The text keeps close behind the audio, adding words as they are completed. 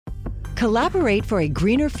Collaborate for a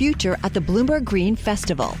greener future at the Bloomberg Green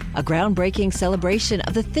Festival, a groundbreaking celebration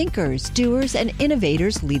of the thinkers, doers, and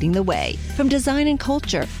innovators leading the way. From design and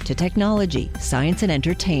culture to technology, science, and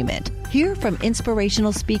entertainment. Hear from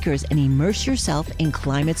inspirational speakers and immerse yourself in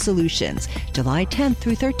climate solutions. July 10th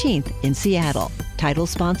through 13th in Seattle. Title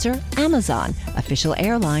sponsor, Amazon. Official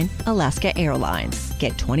airline, Alaska Airlines.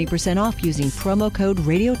 Get 20% off using promo code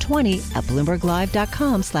radio20 at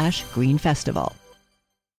bloomberglive.com/greenfestival.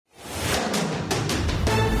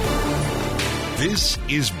 This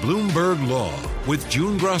is Bloomberg Law with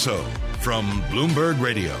June Grasso from Bloomberg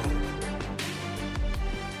Radio.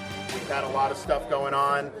 We've had a lot of stuff going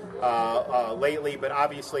on lately, but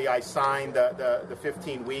obviously I signed the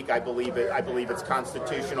 15-week. I believe it's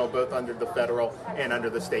constitutional both under the federal and under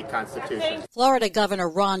the state constitution. Florida Governor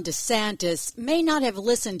Ron DeSantis may not have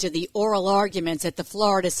listened to the oral arguments at the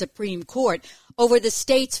Florida Supreme Court over the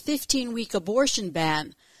state's 15-week abortion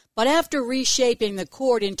ban. But after reshaping the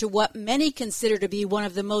court into what many consider to be one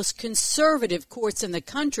of the most conservative courts in the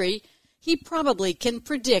country, he probably can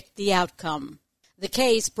predict the outcome. The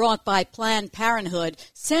case brought by Planned Parenthood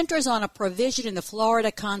centers on a provision in the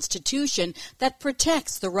Florida Constitution that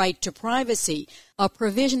protects the right to privacy, a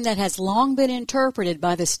provision that has long been interpreted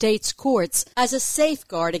by the state's courts as a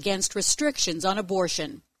safeguard against restrictions on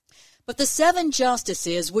abortion. But the 7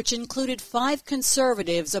 justices, which included 5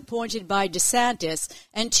 conservatives appointed by DeSantis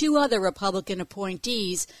and 2 other Republican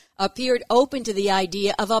appointees, appeared open to the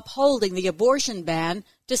idea of upholding the abortion ban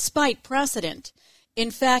despite precedent. In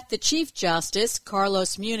fact, the Chief Justice,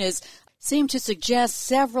 Carlos Muniz, seemed to suggest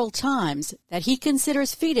several times that he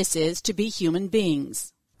considers fetuses to be human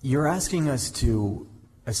beings. You're asking us to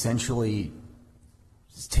essentially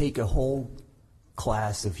take a whole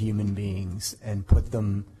class of human beings and put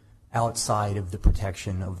them outside of the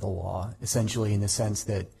protection of the law, essentially in the sense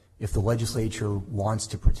that if the legislature wants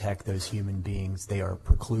to protect those human beings, they are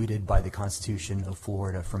precluded by the Constitution of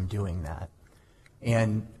Florida from doing that.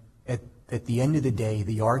 And at the end of the day,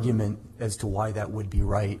 the argument as to why that would be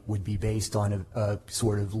right would be based on a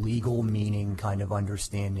sort of legal meaning kind of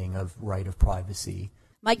understanding of right of privacy.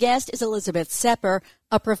 My guest is Elizabeth Sepper,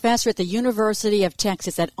 a professor at the University of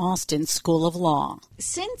Texas at Austin School of Law.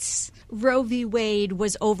 Since Roe v. Wade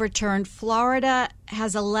was overturned, Florida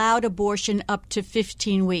has allowed abortion up to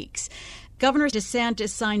 15 weeks. Governor DeSantis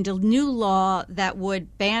signed a new law that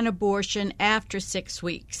would ban abortion after 6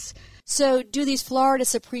 weeks. So do these Florida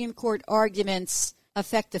Supreme Court arguments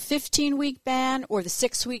affect the 15-week ban or the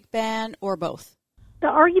 6-week ban or both? The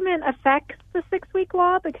argument affects the 6-week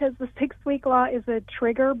law because the 6-week law is a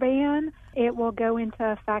trigger ban. It will go into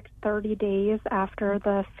effect 30 days after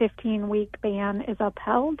the 15-week ban is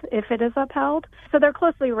upheld, if it is upheld. So they're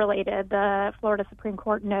closely related. The Florida Supreme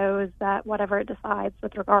Court knows that whatever it decides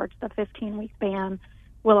with regard to the 15-week ban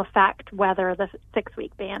will affect whether the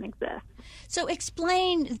 6-week ban exists. So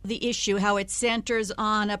explain the issue, how it centers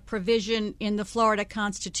on a provision in the Florida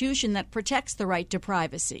Constitution that protects the right to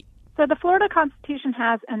privacy. So the Florida Constitution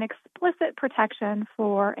has an explicit protection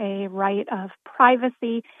for a right of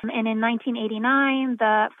privacy. And in 1989,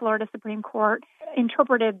 the Florida Supreme Court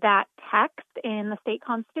interpreted that text in the state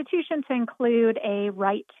constitution to include a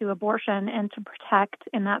right to abortion and to protect,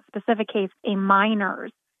 in that specific case, a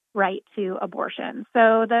minor's right to abortion.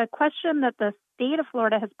 So the question that the state of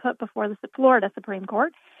Florida has put before the Florida Supreme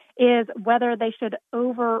Court is whether they should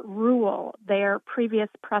overrule their previous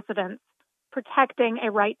precedents protecting a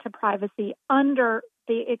right to privacy under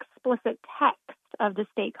the explicit text of the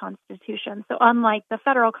state constitution. So unlike the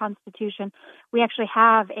federal constitution, we actually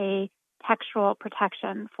have a textual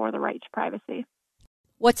protection for the right to privacy.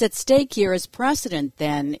 What's at stake here is precedent,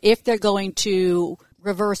 then, if they're going to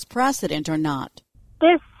reverse precedent or not.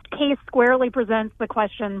 This case squarely presents the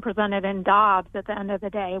question presented in Dobbs at the end of the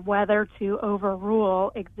day, whether to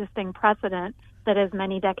overrule existing precedent that is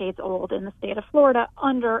many decades old in the state of Florida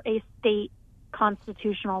under a state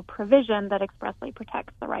constitutional provision that expressly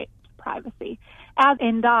protects the right to privacy. As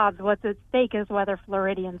in Dobbs, what's at stake is whether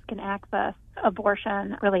Floridians can access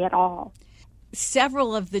abortion really at all.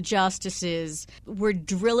 Several of the justices were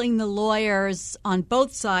drilling the lawyers on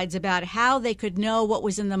both sides about how they could know what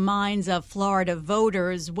was in the minds of Florida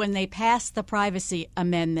voters when they passed the privacy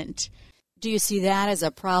amendment. Do you see that as a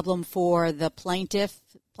problem for the plaintiff,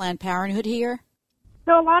 Planned Parenthood, here?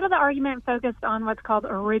 So a lot of the argument focused on what's called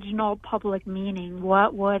original public meaning.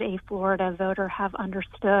 What would a Florida voter have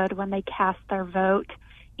understood when they cast their vote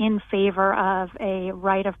in favor of a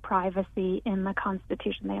right of privacy in the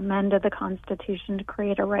Constitution? They amended the Constitution to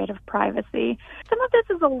create a right of privacy. Some of this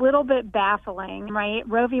is a little bit baffling, right?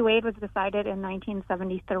 Roe v. Wade was decided in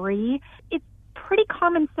 1973. It's pretty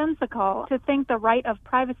commonsensical to think the right of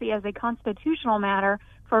privacy as a constitutional matter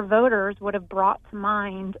for voters would have brought to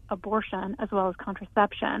mind abortion as well as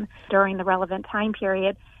contraception during the relevant time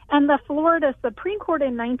period. And the Florida Supreme Court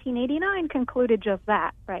in 1989 concluded just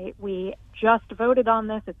that, right? We just voted on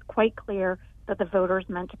this. It's quite clear that the voters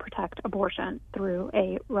meant to protect abortion through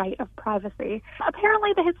a right of privacy.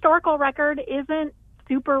 Apparently, the historical record isn't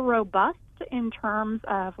super robust in terms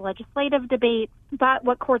of legislative debate, but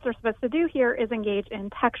what courts are supposed to do here is engage in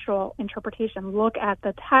textual interpretation, look at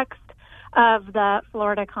the text of the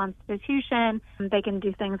Florida Constitution. They can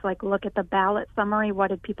do things like look at the ballot summary. What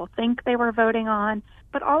did people think they were voting on?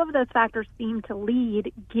 But all of those factors seem to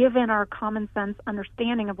lead, given our common sense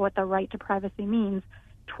understanding of what the right to privacy means,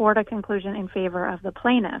 toward a conclusion in favor of the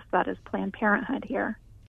plaintiff, that is Planned Parenthood here.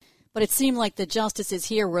 But it seemed like the justices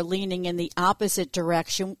here were leaning in the opposite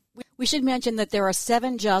direction. We should mention that there are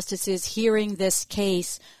 7 justices hearing this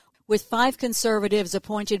case, with 5 conservatives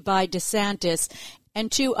appointed by DeSantis and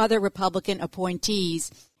 2 other Republican appointees,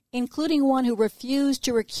 including one who refused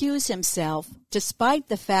to recuse himself, despite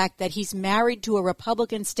the fact that he's married to a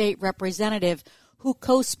Republican state representative who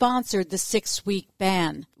co-sponsored the 6-week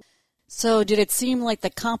ban. So did it seem like the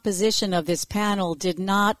composition of this panel did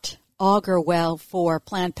not augur well for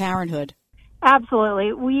Planned Parenthood?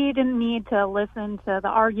 Absolutely. We didn't need to listen to the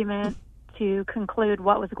argument to conclude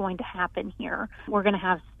what was going to happen here. We're going to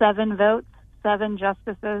have 7 votes, 7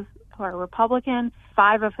 justices who are Republican,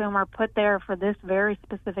 5 of whom are put there for this very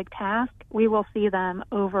specific task. We will see them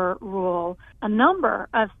overrule a number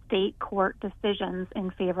of state court decisions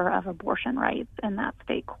in favor of abortion rights in that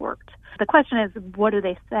state court. The question is, what do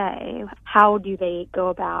they say? How do they go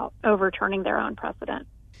about overturning their own precedent?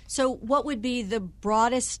 So what would be the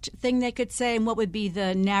broadest thing they could say, and what would be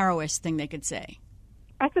the narrowest thing they could say?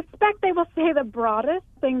 I suspect they will say the broadest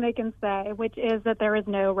thing they can say, which is that there is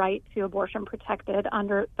no right to abortion protected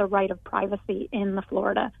under the right of privacy in the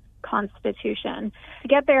Florida Constitution. To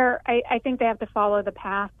get there, I think they have to follow the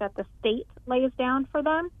path that the state lays down for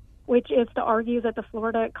them, which is to argue that the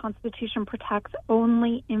Florida Constitution protects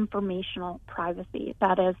only informational privacy.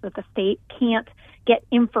 That is, that the state can't get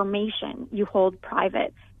information you hold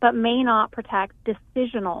private, but may not protect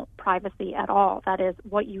decisional privacy at all. That is,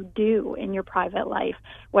 what you do in your private life,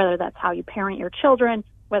 whether that's how you parent your children,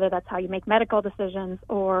 whether that's how you make medical decisions,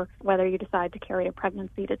 or whether you decide to carry a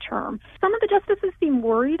pregnancy to term. Some of the justices seem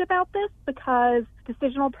worried about this because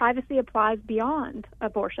decisional privacy applies beyond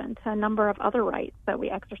abortion to a number of other rights that we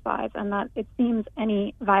exercise, and that it seems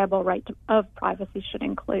any viable right of privacy should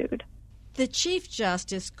include. The Chief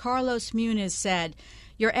Justice, Carlos Muniz, said,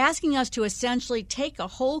 "You're asking us to essentially take a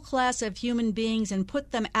whole class of human beings and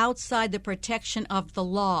put them outside the protection of the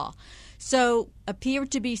law." So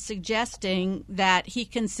appeared to be suggesting that he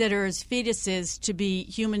considers fetuses to be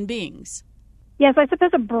human beings. Yes, I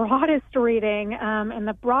suppose the broadest reading and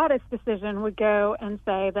the broadest decision would go and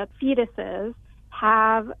say that fetuses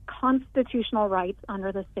have constitutional rights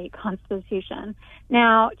under the state constitution.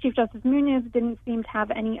 Now, Chief Justice Muniz didn't seem to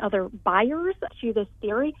have any other buyers to this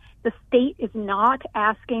theory. The state is not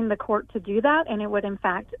asking the court to do that, and it would, in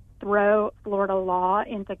fact, throw Florida law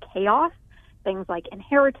into chaos. Things like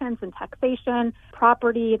inheritance and taxation,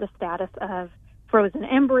 property, the status of frozen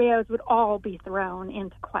embryos would all be thrown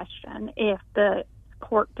into question if the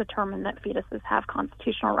court determined that fetuses have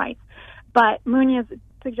constitutional rights. But Muniz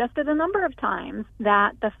suggested a number of times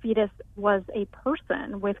that the fetus was a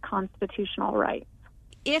person with constitutional rights.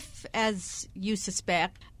 If, as you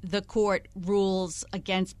suspect, the court rules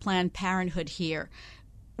against Planned Parenthood here,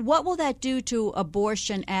 what will that do to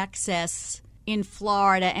abortion access in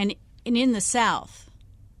Florida and in the South?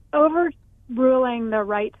 Overruling the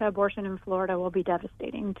right to abortion in Florida will be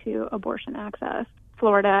devastating to abortion access.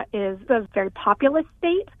 Florida is a very populous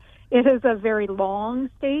state. It is a very long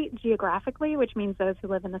state geographically, which means those who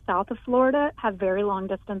live in the south of Florida have very long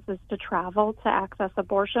distances to travel to access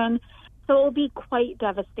abortion. So it will be quite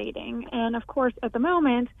devastating. And of course, at the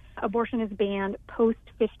moment, abortion is banned post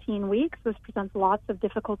 15 weeks. This presents lots of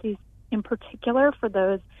difficulties, in particular for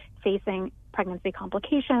those facing pregnancy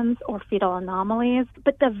complications or fetal anomalies.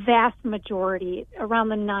 But the vast majority, around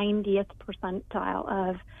the 90th percentile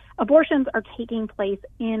of abortions, are taking place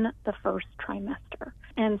in the first trimester.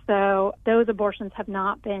 And so those abortions have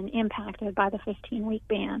not been impacted by the 15-week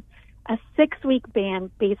ban. A 6-week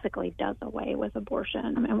ban basically does away with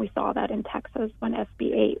abortion, and we saw that in Texas when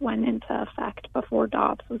SB 8 went into effect before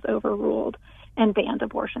Dobbs was overruled and banned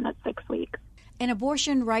abortion at 6 weeks. An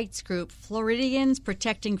abortion rights group, Floridians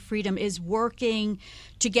Protecting Freedom, is working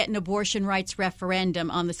to get an abortion rights referendum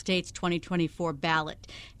on the state's 2024 ballot.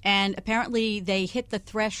 And apparently they hit the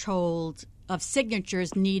threshold of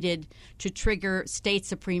signatures needed to trigger state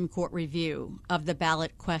Supreme Court review of the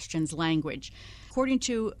ballot questions language. According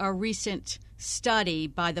to a recent study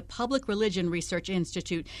by the Public Religion Research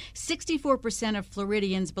Institute, 64% of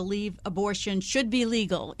Floridians believe abortion should be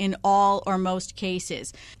legal in all or most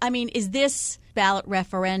cases. I mean, is this ballot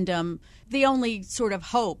referendum the only sort of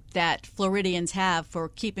hope that Floridians have for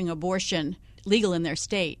keeping abortion legal in their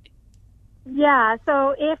state? Yeah,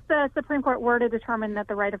 so if the Supreme Court were to determine that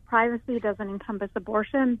the right of privacy doesn't encompass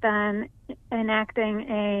abortion, then enacting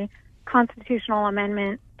a constitutional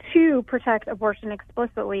amendment to protect abortion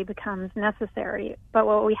explicitly becomes necessary. But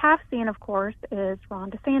what we have seen, of course, is Ron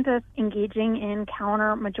DeSantis engaging in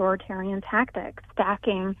counter-majoritarian tactics,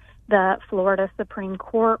 stacking the Florida Supreme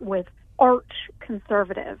Court with arch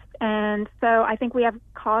conservatives. And so I think we have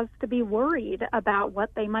cause to be worried about what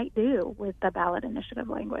they might do with the ballot initiative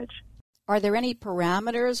language. Are there any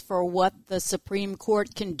parameters for what the Supreme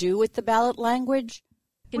Court can do with the ballot language?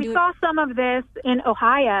 We saw some of this in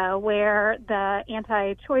Ohio, where the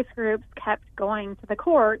anti-choice groups kept going to the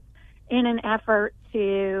courts in an effort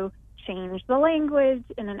to change the language,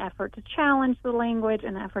 in an effort to challenge the language,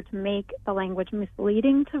 in an effort to make the language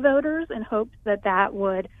misleading to voters in hopes that that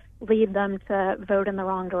would lead them to vote in the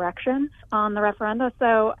wrong direction on the referenda.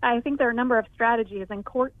 So I think there are a number of strategies, and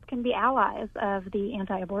courts can be allies of the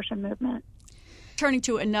anti-abortion movement. Turning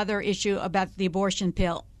to another issue about the abortion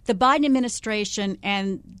pill. The Biden administration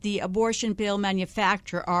and the abortion pill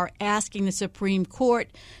manufacturer are asking the Supreme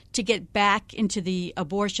Court to get back into the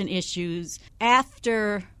abortion issues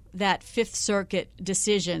after that Fifth Circuit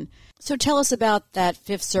decision. So tell us about that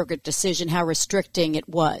Fifth Circuit decision, how restricting it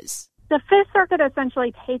was. The Fifth Circuit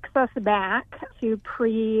essentially takes us back to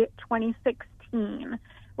pre-2016,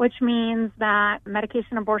 which means that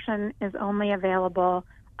medication abortion is only available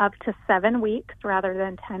up to 7 weeks rather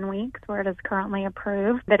than 10 weeks where it is currently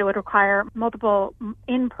approved, that it would require multiple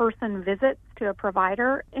in-person visits to a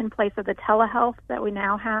provider in place of the telehealth that we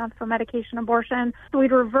now have for medication abortion. So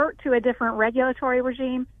we'd revert to a different regulatory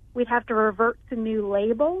regime. We'd have to revert to new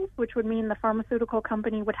labels, which would mean the pharmaceutical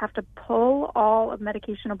company would have to pull all of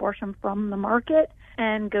medication abortion from the market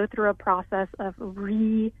and go through a process of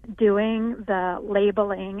redoing the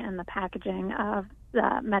labeling and the packaging of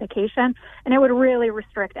the medication, and it would really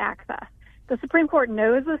restrict access. The Supreme Court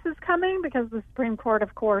knows this is coming because the Supreme Court,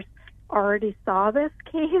 of course, already saw this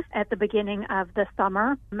case at the beginning of the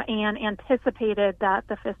summer and anticipated that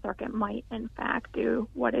the Fifth Circuit might, in fact, do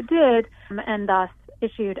what it did, and thus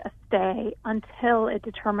issued a stay until it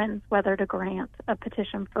determines whether to grant a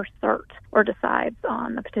petition for cert or decides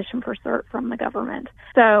on the petition for cert from the government.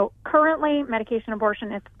 So currently, medication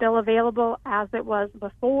abortion is still available as it was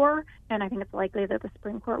before, and I think it's likely that the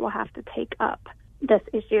Supreme Court will have to take up this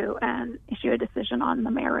issue and issue a decision on the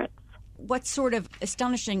merits. What's sort of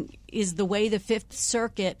astonishing is the way the Fifth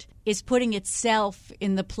Circuit is putting itself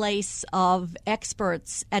in the place of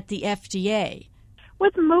experts at the FDA.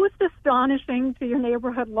 What's most astonishing to your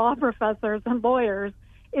neighborhood law professors and lawyers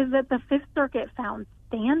is that the Fifth Circuit found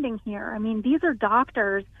standing here. I mean, these are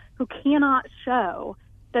doctors who cannot show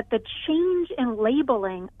that the change in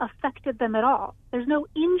labeling affected them at all. There's no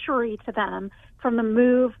injury to them from the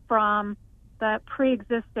move from the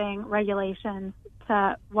pre-existing regulations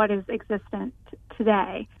to what is existent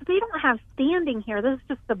today. They don't have standing here. This is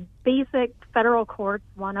just the basic federal courts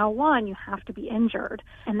 101. You have to be injured,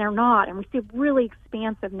 and they're not. And we see really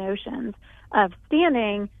expansive notions of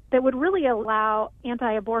standing that would really allow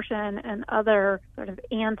anti-abortion and other sort of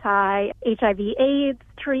anti-HIV/AIDS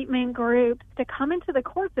treatment groups to come into the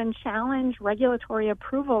courts and challenge regulatory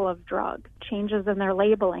approval of drugs, changes in their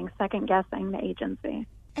labeling, second-guessing the agency.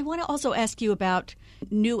 I want to also ask you about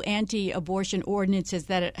new anti-abortion ordinances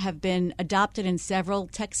that have been adopted in several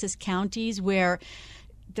Texas counties where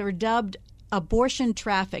they're dubbed abortion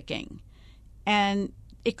trafficking. And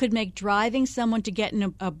it could make driving someone to get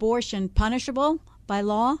an abortion punishable by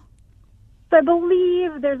law? So I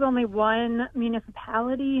believe there's only one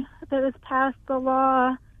municipality that has passed the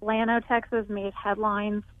law. Llano, Texas made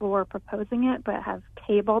headlines for proposing it, but have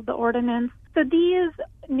tabled the ordinance. So these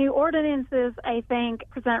new ordinances, I think,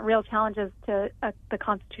 present real challenges to the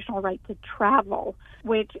constitutional right to travel,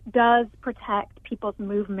 which does protect people's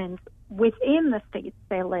movements within the states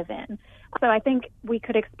they live in. So I think we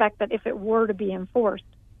could expect that if it were to be enforced,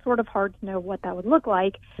 sort of hard to know what that would look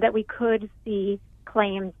like, that we could see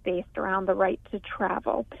claims based around the right to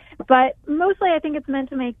travel. But mostly I think it's meant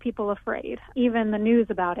to make people afraid. Even the news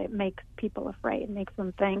about it makes people afraid, makes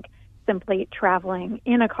them think simply traveling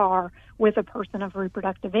in a car with a person of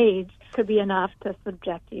reproductive age could be enough to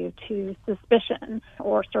subject you to suspicion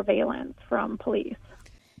or surveillance from police.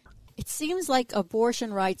 It seems like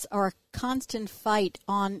abortion rights are a constant fight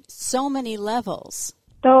on so many levels.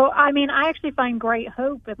 So, I mean, I actually find great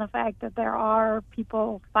hope in the fact that there are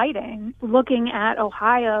people fighting. Looking at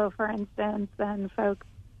Ohio, for instance, and folks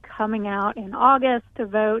coming out in August to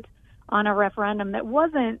vote on a referendum that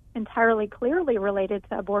wasn't entirely clearly related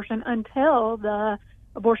to abortion until the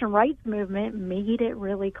abortion rights movement made it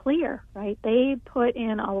really clear, right? They put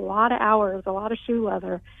in a lot of hours, a lot of shoe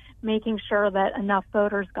leather, making sure that enough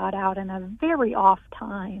voters got out in a very off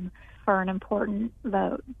time for an important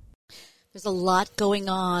vote. There's a lot going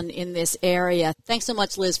on in this area. Thanks so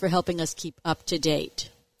much, Liz, for helping us keep up to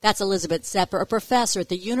date. That's Elizabeth Sepper, a professor at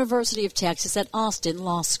the University of Texas at Austin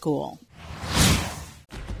Law School.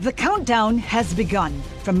 The countdown has begun.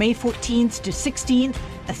 From May 14th to 16th,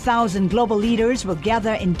 1,000 global leaders will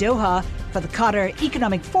gather in Doha for the Qatar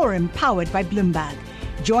Economic Forum powered by Bloomberg.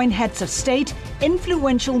 Join heads of state,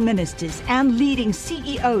 influential ministers, and leading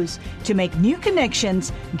CEOs to make new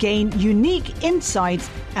connections, gain unique insights,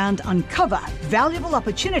 and uncover valuable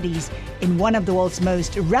opportunities in one of the world's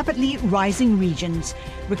most rapidly rising regions.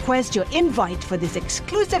 Request your invite for this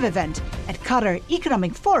exclusive event at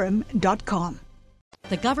QatarEconomicForum.com.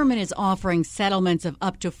 The government is offering settlements of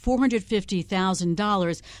up to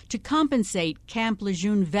 $450,000 to compensate Camp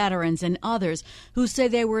Lejeune veterans and others who say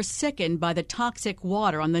they were sickened by the toxic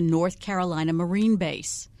water on the North Carolina Marine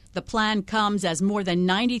Base. The plan comes as more than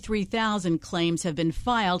 93,000 claims have been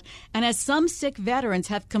filed and as some sick veterans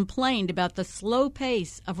have complained about the slow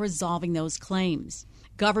pace of resolving those claims.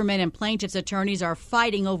 Government and plaintiffs' attorneys are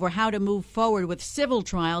fighting over how to move forward with civil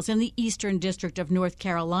trials in the Eastern District of North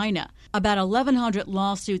Carolina. About 1,100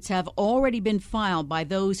 lawsuits have already been filed by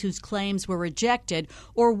those whose claims were rejected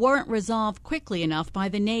or weren't resolved quickly enough by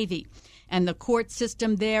the Navy. And the court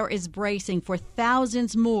system there is bracing for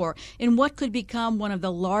thousands more in what could become one of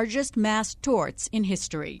the largest mass torts in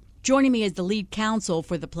history. Joining me is the lead counsel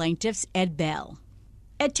for the plaintiffs, Ed Bell.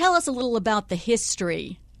 Ed, tell us a little about the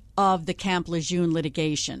history of the Camp Lejeune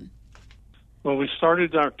litigation. Well, we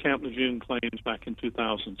started our Camp Lejeune claims back in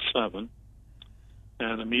 2007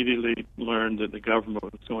 and immediately learned that the government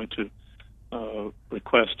was going to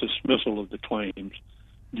request dismissal of the claims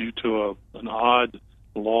due to an odd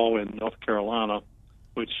law in North Carolina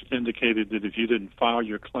which indicated that if you didn't file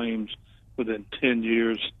your claims within 10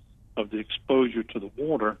 years of the exposure to the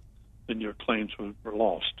water, then your claims were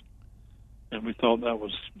lost. And we thought that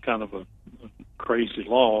was kind of a crazy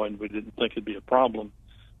law, and we didn't think it'd be a problem.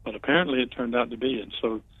 But apparently it turned out to be. And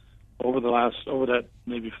so over that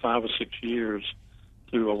maybe 5 or 6 years,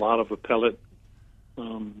 through a lot of appellate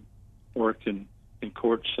work in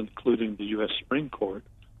courts, including the U.S. Supreme Court,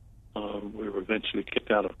 we were eventually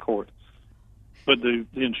kicked out of court. But the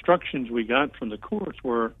instructions we got from the courts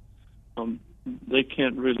were they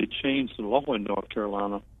can't really change the law in North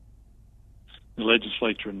Carolina. The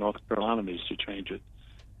legislature in North Carolina needs to change it.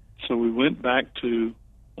 So we went back to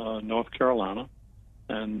North Carolina,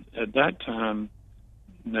 and at that time,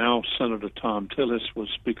 now Senator Tom Tillis was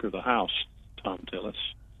Speaker of the House, Tom Tillis,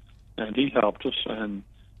 and he helped us and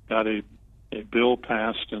got a bill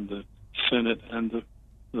passed in the Senate and the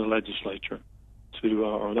legislature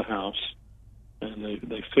or the House, and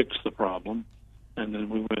they fixed the problem. And then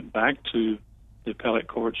we went back to the appellate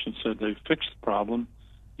courts and said, they fixed the problem.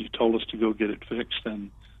 You told us to go get it fixed. And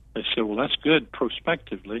they said, well, that's good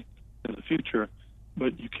prospectively in the future,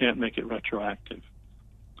 but you can't make it retroactive.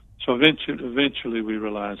 So eventually we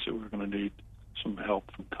realized that we were going to need some help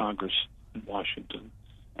from Congress in Washington.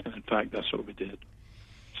 And in fact, that's what we did.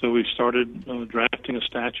 So we started drafting a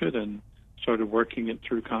statute and started working it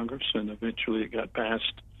through Congress, and eventually it got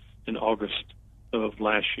passed in August of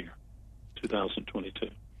last year, 2022.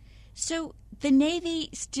 So the Navy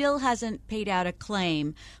still hasn't paid out a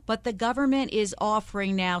claim, but the government is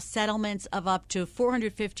offering now settlements of up to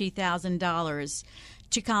 $450,000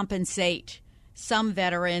 to compensate some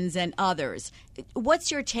veterans and others. What's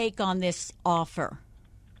your take on this offer?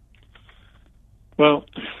 Well,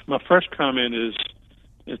 my first comment is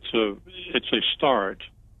it's a start,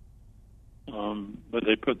 but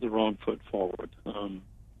they put the wrong foot forward.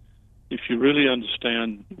 If you really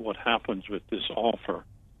understand what happens with this offer,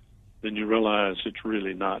 then you realize it's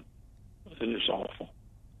really not. It is awful.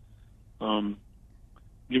 Give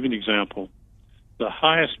you an example. The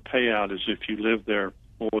highest payout is if you live there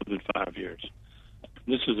more than 5 years.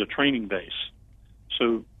 This is a training base,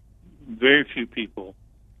 so very few people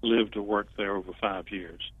live to work there over 5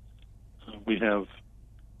 years. We have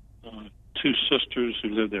 2 sisters who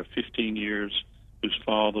lived there 15 years, whose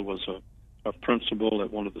father was a principal at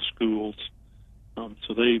one of the schools.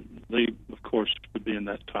 So they of course would be in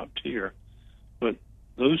that top tier. But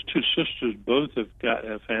those 2 sisters both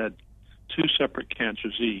have had 2 separate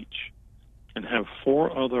cancers each, and have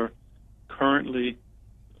 4 other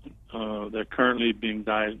they're currently being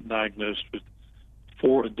diagnosed with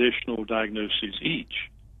 4 additional diagnoses each.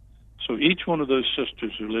 So each one of those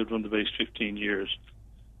sisters who lived on the base 15 years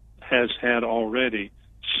has had already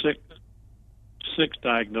six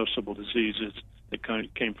diagnosable diseases that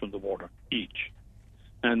came from the water each.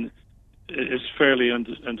 And it's fairly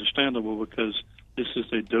understandable because this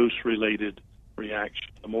is a dose-related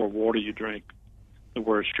reaction. The more water you drink, the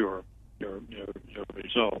worse your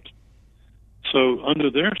result. So under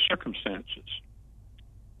their circumstances,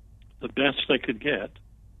 the best they could get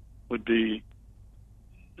would be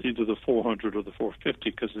either the 400 or the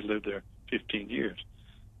 450 because they lived there 15 years.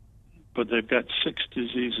 But they've got 6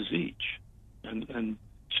 diseases each. And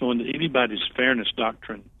so in anybody's fairness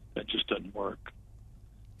doctrine, that just doesn't work.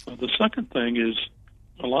 The second thing is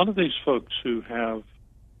a lot of these folks who've had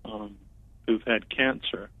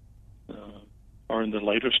cancer are in the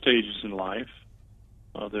later stages in life.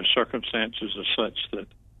 Their circumstances are such that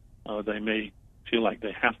they may feel like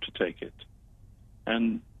they have to take it.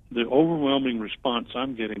 And the overwhelming response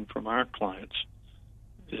I'm getting from our clients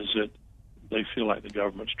is that they feel like the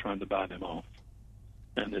government's trying to buy them off.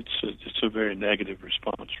 And it's a very negative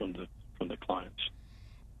response from the clients.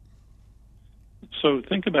 So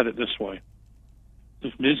think about it this way.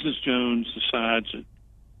 If Mrs. Jones decides that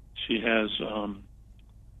she has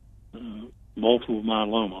multiple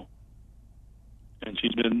myeloma, and she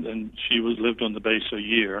lived on the base a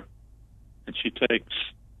year, and she takes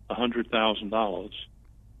 $100,000,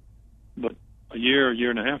 but a year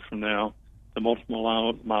and a half from now, the multiple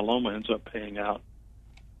myeloma ends up paying out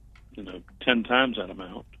 10 times that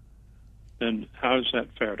amount, then how is that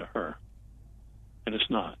fair to her? And it's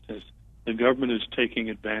not. The government is taking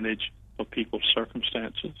advantage of people's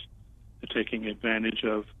circumstances. They're taking advantage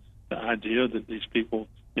of the idea that these people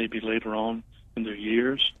maybe later on in their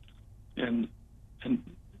years, and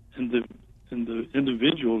the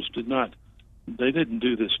individuals didn't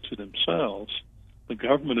do this to themselves. The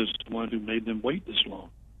government is the one who made them wait this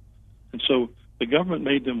long. And so the government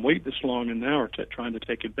made them wait this long and now are trying to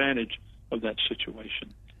take advantage of that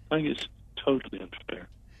situation. I think it's totally unfair.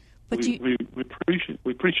 But we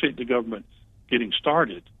appreciate the government getting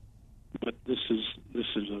started, but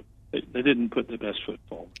they didn't put the best foot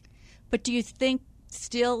forward. But do you think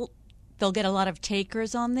still they'll get a lot of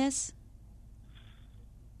takers on this?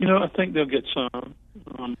 I think they'll get some.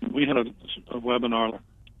 We had a webinar.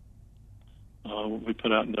 We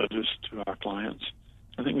put out notice to our clients.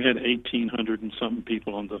 I think we had 1,800 and something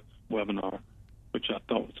people on the webinar, which I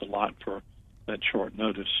thought was a lot for that short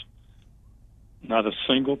notice. Not a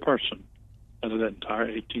single person out of that entire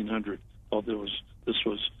 1,800 thought this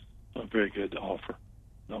was a very good offer.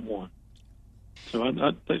 Not one. So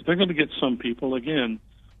they're going to get some people. Again,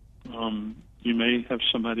 you may have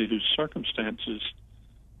somebody whose circumstances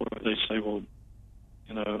where they say, well,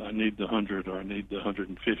 I need the 100 or I need the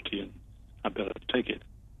 150, and I better take it.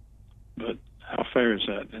 But how fair is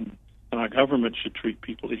that? And our government should treat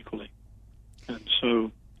people equally. And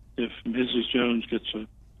so if Mrs. Jones gets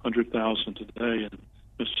 $100,000 today and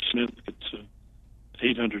Mr. Smith gets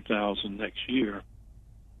 $800,000 next year,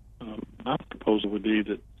 my proposal would be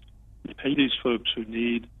that we pay these folks who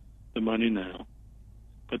need the money now,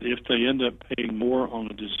 but if they end up paying more on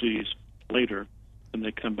a disease later, then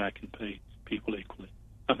they come back and pay people equally.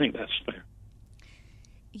 I think that's fair.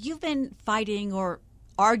 You've been fighting or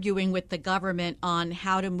arguing with the government on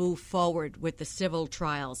how to move forward with the civil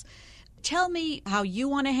trials. Tell me how you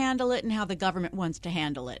want to handle it and how the government wants to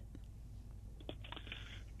handle it.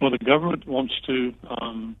 Well, the government wants to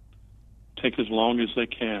take as long as they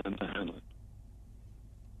can to handle it.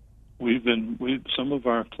 Some of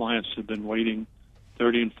our clients have been waiting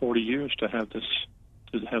 30 and 40 years to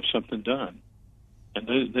have something done, and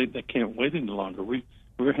they can't wait any longer.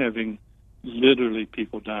 We're having literally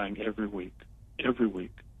people dying every week,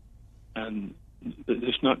 and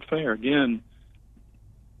it's not fair. Again,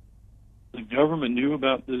 the government knew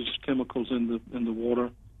about these chemicals in the water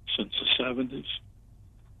since the 70s.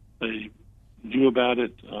 They knew about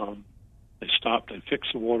it. They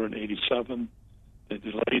fixed the water in 87. They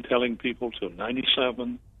delayed telling people till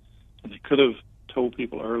 97, and they could have told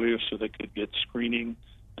people earlier so they could get screening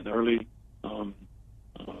and early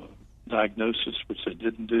diagnosis, which they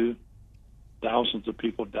didn't do. Thousands of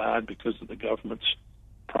people died because of the government's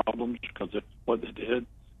problems, because of what they did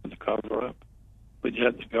and the cover-up. But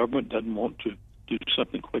yet the government doesn't want to do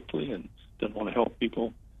something quickly and doesn't want to help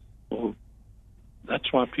people. Well,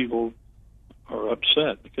 that's why people are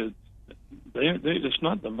upset, because it's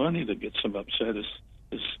not the money that gets them upset.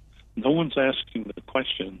 It's no one's asking the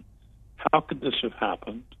question, how could this have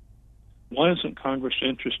happened? Why isn't Congress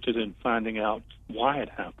interested in finding out why it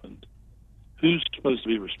happened? Who's supposed to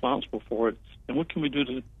be responsible for it, and what can we do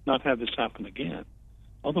to not have this happen again?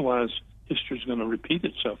 Otherwise, history is going to repeat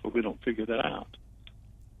itself if we don't figure that out.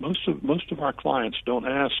 Most of our clients don't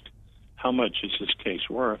ask, how much is this case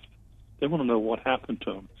worth? They want to know what happened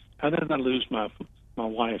to them. How did I lose my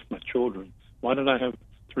wife, my children? Why did I have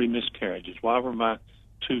 3 miscarriages? Why were my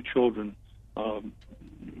 2 children,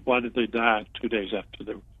 why did they die 2 days after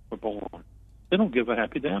they were born? They don't give a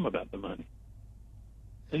happy damn about the money.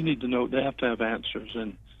 They need to know, they have to have answers.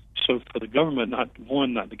 And so for the government not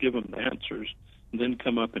to give them the answers and then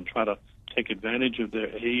come up and try to take advantage of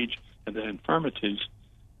their age and their infirmities,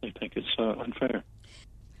 they think it's unfair.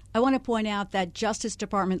 I want to point out that Justice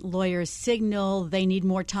Department lawyers signal they need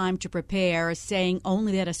more time to prepare, saying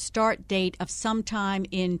only that a start date of sometime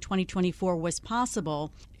in 2024 was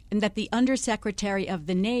possible, and that the Undersecretary of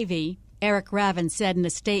the Navy, Eric Ravin, said in a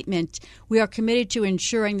statement, "We are committed to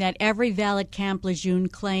ensuring that every valid Camp Lejeune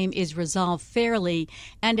claim is resolved fairly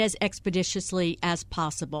and as expeditiously as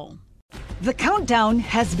possible." The countdown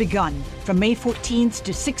has begun. From May 14th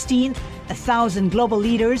to 16th, 1,000 global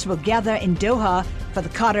leaders will gather in Doha for the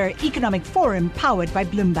Qatar Economic Forum powered by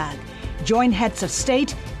Bloomberg. Join heads of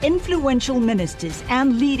state, influential ministers,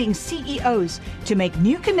 and leading CEOs to make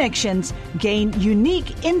new connections, gain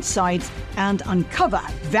unique insights, and uncover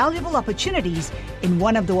valuable opportunities in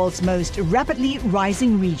one of the world's most rapidly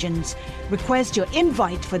rising regions. Request your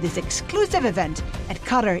invite for this exclusive event at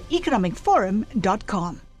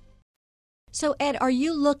QatarEconomicForum.com. So, Ed, are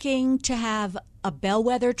you looking to have a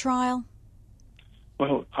bellwether trial?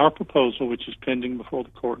 Well, our proposal, which is pending before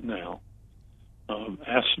the court now,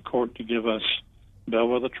 asks the court to give us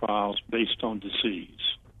bellwether trials based on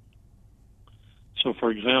disease. So,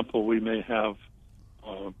 for example, we may have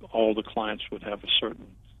all the clients would have a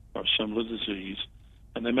certain or similar disease,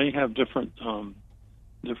 and they may have different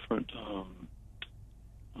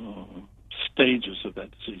stages of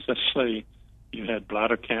that disease. Let's say you had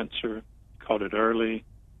bladder cancer, caught it early,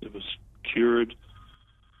 it was cured.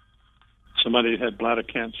 Somebody had bladder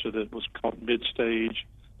cancer that was caught mid-stage,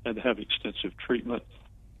 had to have extensive treatment.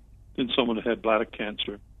 Then someone that had bladder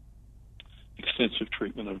cancer, extensive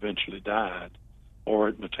treatment, eventually died, or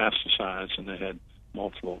it metastasized and they had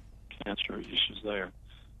multiple cancer issues there.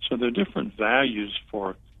 So there are different values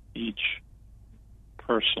for each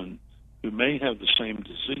person who may have the same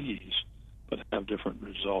disease but have different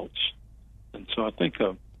results. And so I think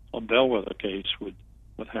a bellwether case would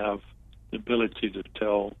have the ability to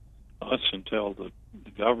tell us and tell the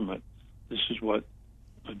government this is what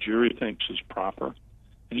a jury thinks is proper.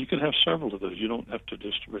 And you can have several of those. You don't have to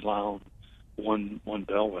just rely on one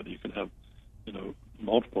bellwether. You can have,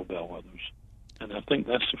 multiple bellwethers. And I think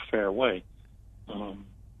that's a fair way.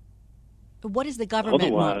 What is the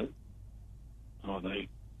government want? They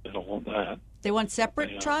don't want that. They want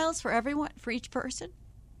separate trials for everyone, for each person?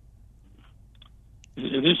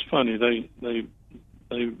 It is funny. They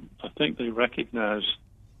I think they recognize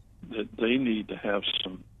that they need to have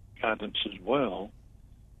some guidance as well,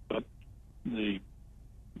 but the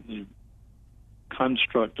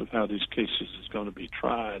construct of how these cases is going to be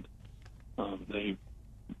tried, they're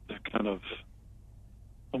kind of,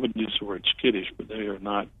 I wouldn't use the word skittish, but they are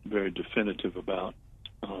not very definitive about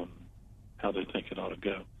how they think it ought to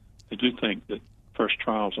go. They do think that first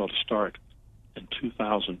trials ought to start in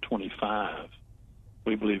 2025.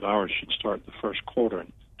 We believe ours should start the first quarter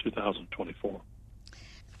in 2024.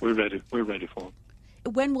 We're ready for them.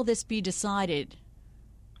 When will this be decided?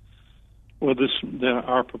 Well,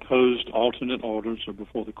 our proposed alternate orders are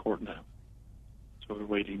before the court now, so we're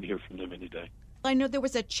waiting to hear from them any day. I know there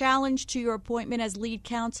was a challenge to your appointment as lead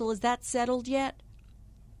counsel. Is that settled yet?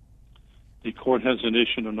 The court has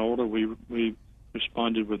issued an order. We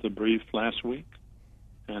responded with a brief last week,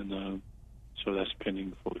 and so that's pending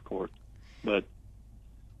before the court. But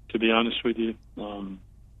to be honest with you,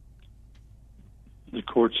 the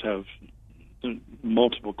courts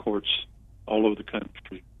multiple courts all over the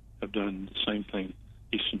country have done the same thing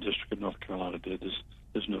Eastern District of North Carolina did.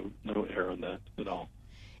 There's no error in that at all.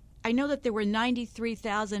 I know that there were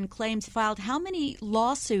 93,000 claims filed. How many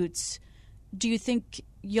lawsuits do you think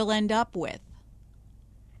you'll end up with?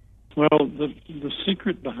 Well, the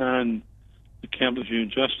secret behind the Camp Lejeune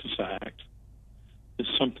Justice Act is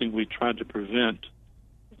something we tried to prevent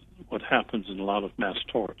what happens in a lot of mass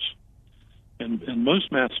torts. And in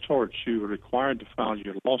most mass torts, you are required to file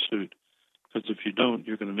your lawsuit because if you don't,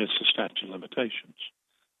 you're going to miss the statute of limitations.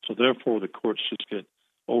 So therefore, the courts just get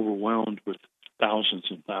overwhelmed with thousands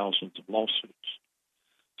and thousands of lawsuits.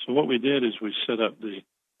 So what we did is we set up the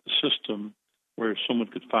system where someone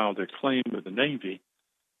could file their claim with the Navy,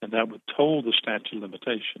 and that would toll the statute of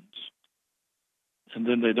limitations. And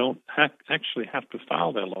then they don't actually have to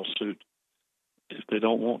file their lawsuit if they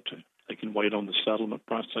don't want to. They can wait on the settlement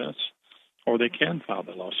process, or they can file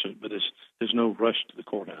their lawsuit, but there's no rush to the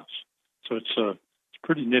courthouse. So it's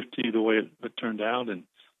pretty nifty the way it turned out, and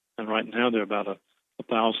right now there are about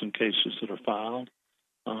 1,000 cases that are filed,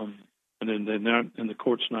 and then the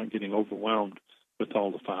court's not getting overwhelmed with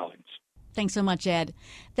all the filings. Thanks so much, Ed.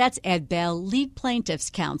 That's Ed Bell, lead plaintiff's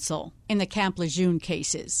counsel in the Camp Lejeune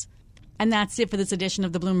cases. And that's it for this edition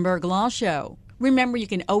of the Bloomberg Law Show. Remember, you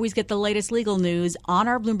can always get the latest legal news on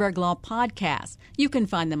our Bloomberg Law podcast. You can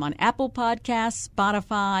find them on Apple Podcasts,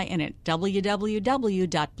 Spotify, and at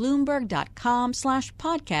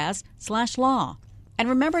www.bloomberg.com/podcast/law. And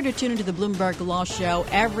remember to tune into the Bloomberg Law Show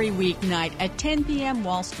every weeknight at 10 p.m.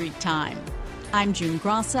 Wall Street time. I'm June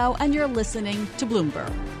Grosso, and you're listening to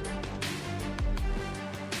Bloomberg.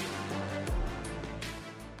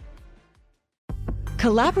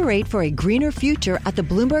 Collaborate for a greener future at the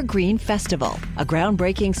Bloomberg Green Festival, a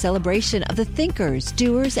groundbreaking celebration of the thinkers,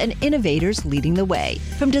 doers, and innovators leading the way.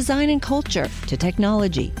 From design and culture to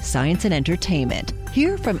technology, science, and entertainment.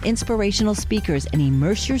 Hear from inspirational speakers and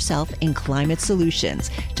immerse yourself in climate solutions.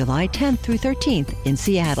 July 10th through 13th in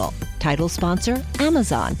Seattle. Title sponsor,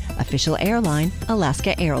 Amazon. Official airline,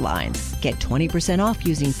 Alaska Airlines. Get 20% off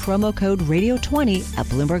using promo code radio20 at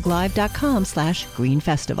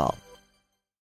bloomberglive.com/greenfestival.